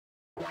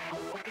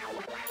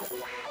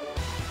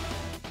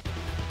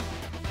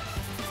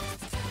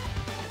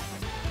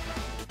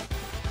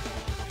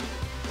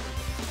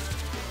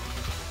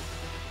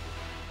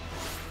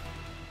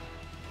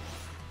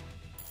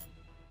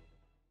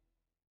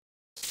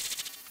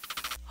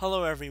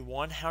Hello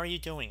everyone, how are you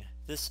doing?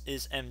 This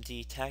is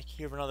MD Tech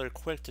here with another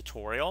quick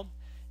tutorial.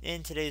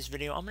 In today's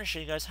video, I'm going to show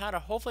you guys how to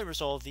hopefully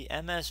resolve the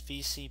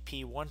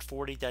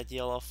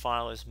MSVCP140.dll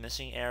file is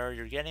missing error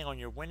you're getting on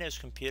your Windows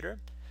computer.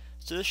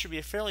 So this should be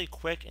a fairly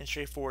quick and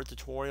straightforward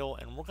tutorial,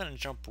 and we're going to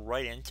jump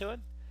right into it.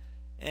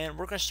 And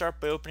we're going to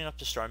start by opening up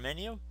the Start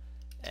menu,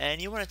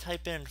 and you want to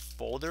type in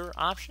Folder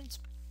Options.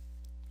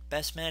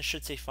 Best match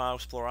should say File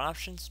Explorer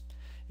Options.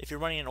 If you're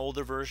running an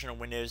older version of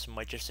Windows, it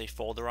might just say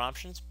Folder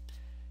Options.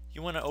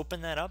 You want to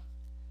open that up,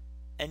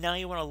 and now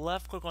you want to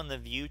left click on the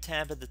View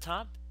tab at the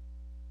top,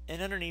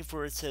 and underneath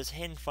where it says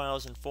Hidden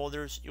Files and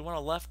Folders, you want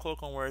to left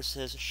click on where it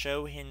says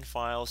Show Hidden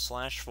Files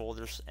 /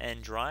 Folders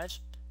and Drives.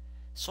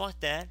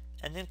 Select that,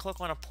 and then click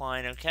on Apply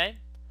and OK.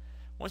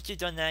 Once you've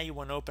done that, you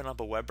want to open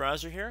up a web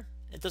browser here.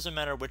 It doesn't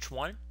matter which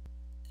one.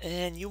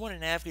 And you want to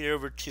navigate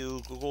over to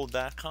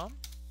google.com.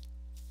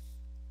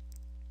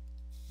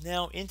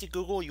 Now into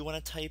Google, you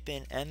want to type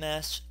in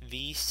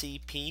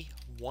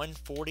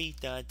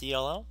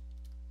MSVCP140.dll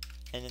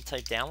and then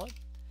type download,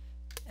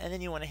 and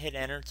then you want to hit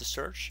enter to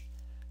search.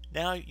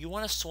 Now you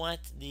want to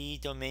select the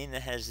domain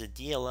that has the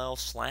DLL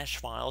 /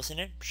 files in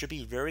it. Should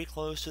be very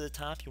close to the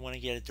top. You want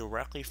to get it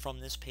directly from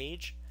this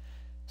page,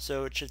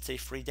 so it should say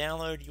free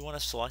download. You want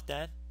to select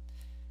that,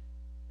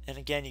 and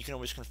again you can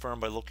always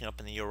confirm by looking up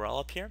in the URL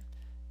up here,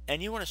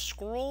 and you want to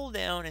scroll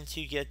down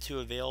until you get to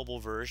available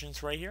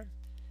versions right here.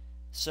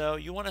 So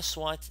you want to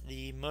select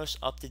the most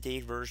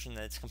up-to-date version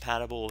that's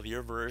compatible with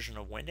your version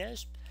of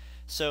Windows.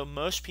 So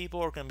most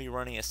people are going to be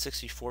running a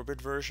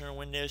 64-bit version of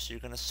Windows, so you're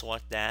going to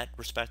select that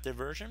respective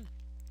version.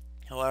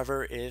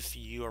 However, if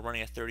you are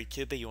running a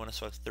 32-bit, you want to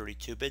select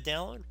 32-bit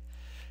download.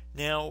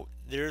 Now,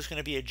 there's going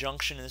to be a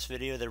junction in this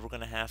video that we're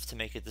going to have to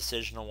make a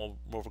decision on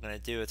what we're going to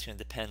do. It's going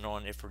to depend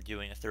on if we're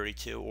doing a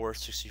 32 or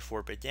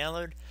 64-bit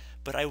download,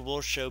 but I will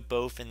show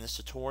both in this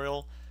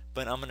tutorial.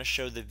 But I'm going to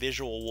show the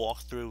visual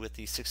walkthrough with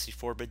the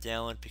 64-bit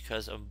download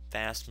because a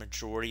vast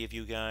majority of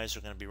you guys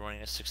are going to be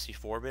running a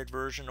 64-bit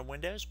version of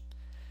Windows.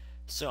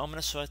 So I'm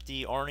going to select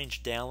the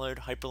orange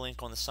download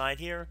hyperlink on the side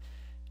here.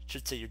 It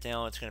should say your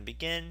download is going to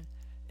begin.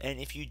 And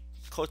if you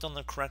click on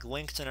the correct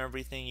links and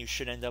everything, you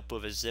should end up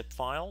with a zip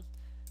file.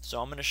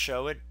 So I'm going to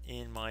show it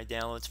in my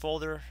downloads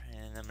folder,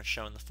 and I'm going to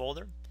show in the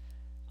folder.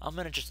 I'm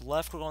going to just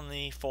left click on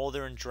the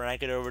folder and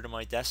drag it over to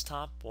my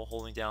desktop while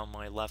holding down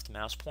my left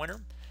mouse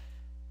pointer.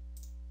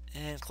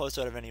 And close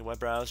out of any web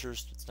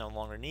browsers. It's no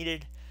longer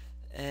needed.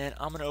 And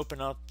I'm going to open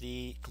up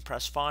the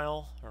compressed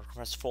file, or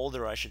compressed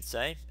folder I should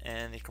say,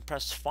 and the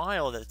compressed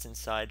file that's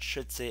inside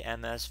should say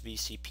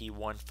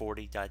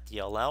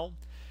MSVCP140.dll.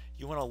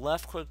 You want to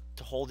left click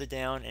to hold it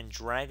down and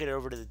drag it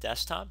over to the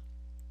desktop.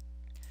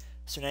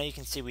 So now you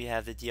can see we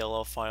have the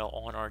DLL file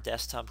on our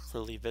desktop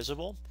clearly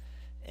visible,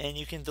 and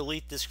you can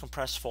delete this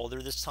compressed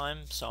folder this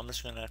time, so I'm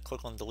just going to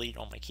click on delete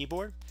on my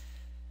keyboard.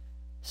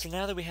 So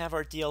now that we have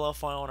our DLL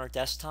file on our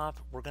desktop,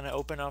 we're going to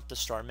open up the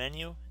Start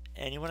menu,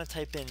 and you want to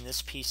type in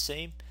this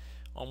PC.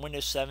 On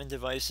Windows 7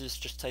 devices,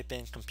 just type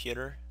in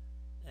computer,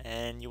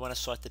 and you want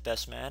to select the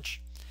best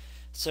match.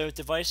 So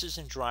devices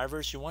and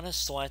drivers, you want to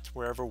select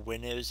wherever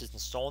Windows is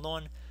installed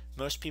on.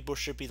 Most people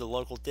should be the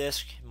local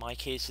disk. In my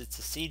case, it's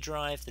a C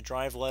drive. The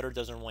drive letter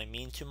doesn't really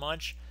mean too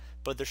much,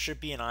 but there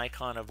should be an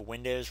icon of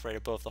Windows right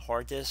above the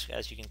hard disk,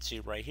 as you can see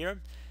right here.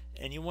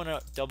 And you want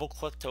to double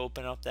click to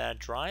open up that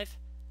drive.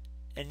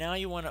 And now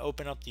you want to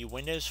open up the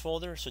Windows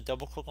folder, so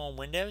double click on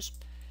Windows.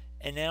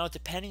 And now,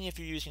 depending if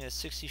you're using a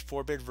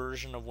 64-bit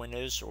version of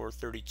Windows or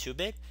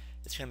 32-bit,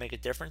 it's going to make a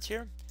difference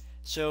here.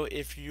 So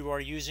if you are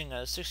using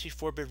a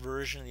 64-bit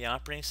version of the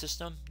operating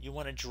system, you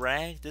want to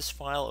drag this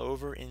file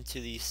over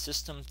into the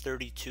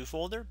SYSTEM32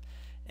 folder.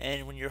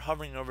 And when you're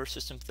hovering over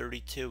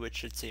System32, it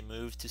should say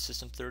Move to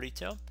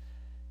System32.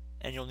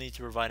 And you'll need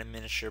to provide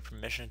administrator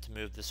permission to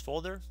move this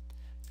folder.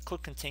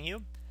 Click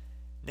Continue.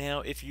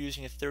 Now, if you're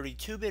using a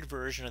 32-bit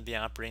version of the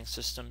operating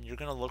system, you're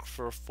going to look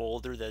for a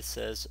folder that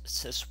says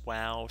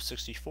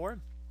syswow64.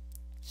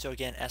 So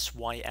again,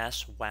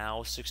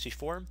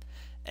 syswow64.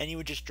 And you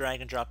would just drag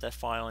and drop that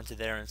file into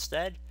there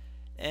instead.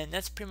 And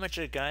that's pretty much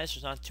it, guys.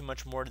 There's not too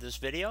much more to this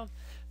video.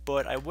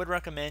 But I would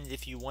recommend,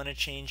 if you want to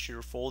change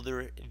your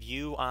folder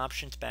view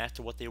options back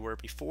to what they were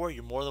before,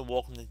 you're more than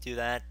welcome to do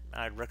that.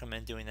 I'd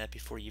recommend doing that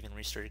before you even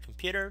restart your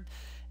computer.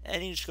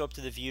 And you just go up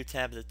to the View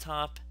tab at the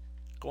top,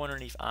 go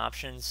underneath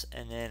Options,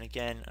 and then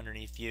again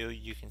underneath View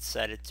you can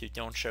set it to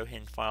Don't Show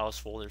Hidden Files,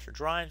 Folders, or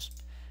Drives.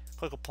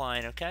 Click Apply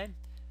and OK.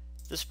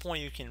 At this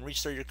point you can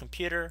restart your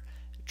computer,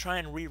 try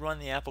and rerun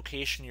the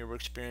application you were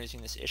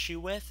experiencing this issue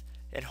with,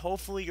 and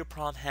hopefully your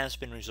problem has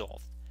been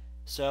resolved.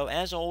 So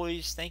as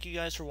always, thank you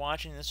guys for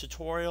watching this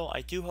tutorial.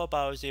 I do hope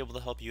I was able to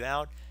help you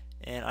out,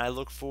 and I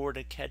look forward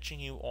to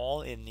catching you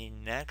all in the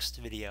next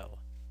video.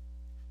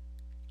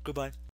 Goodbye.